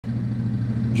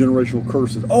generational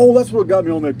curses. Oh, that's what got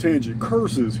me on that tangent.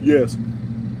 Curses, yes.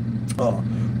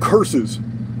 Curses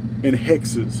and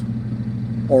hexes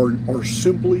are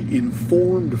simply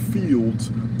informed fields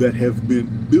that have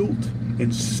been built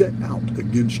and set out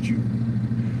against you.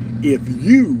 If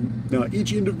you, now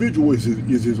each individual is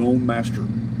his own master.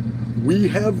 We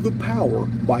have the power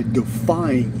by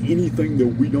defying anything that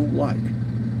we don't like.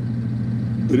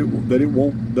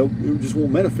 It just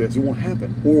won't manifest. It won't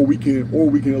happen. Or we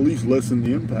can at least lessen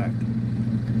the impact.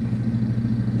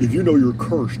 If you know you're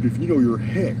cursed, if you know you're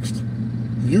hexed,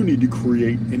 you need to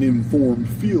create an informed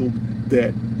field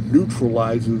that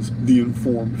neutralizes the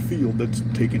informed field that's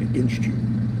taken against you.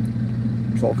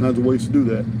 There's all kinds of ways to do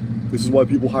that. This is why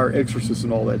people hire exorcists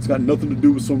and all that. It's got nothing to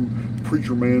do with some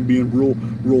preacher man being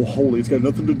real holy. It's got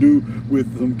nothing to do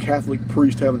with some Catholic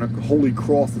priest having a holy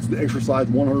cross that's exorcised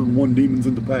 101 demons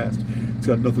in the past. It's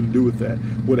got nothing to do with that.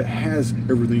 What it has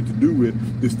everything to do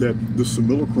with is that the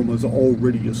simulacrum has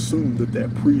already assumed that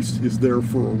that priest is there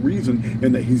for a reason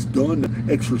and that he's done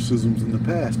exorcisms in the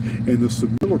past. And the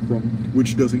simulacrum,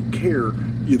 which doesn't care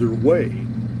either way,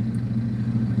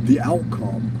 the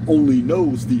outcome only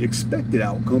knows the expected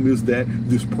outcome is that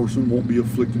this person won't be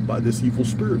afflicted by this evil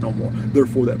spirit no more.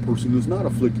 Therefore, that person is not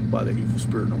afflicted by the evil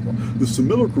spirit no more. The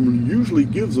simulacrum usually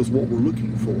gives us what we're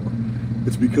looking for.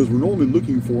 It's because we're normally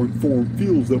looking for informed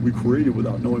fields that we created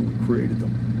without knowing we created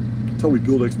them. That's how we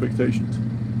build expectations.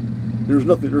 There's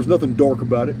nothing dark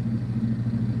about it.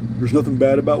 There's nothing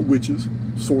bad about witches,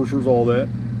 sorcerers, all that.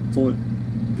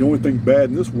 The only thing bad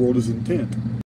in this world is intent.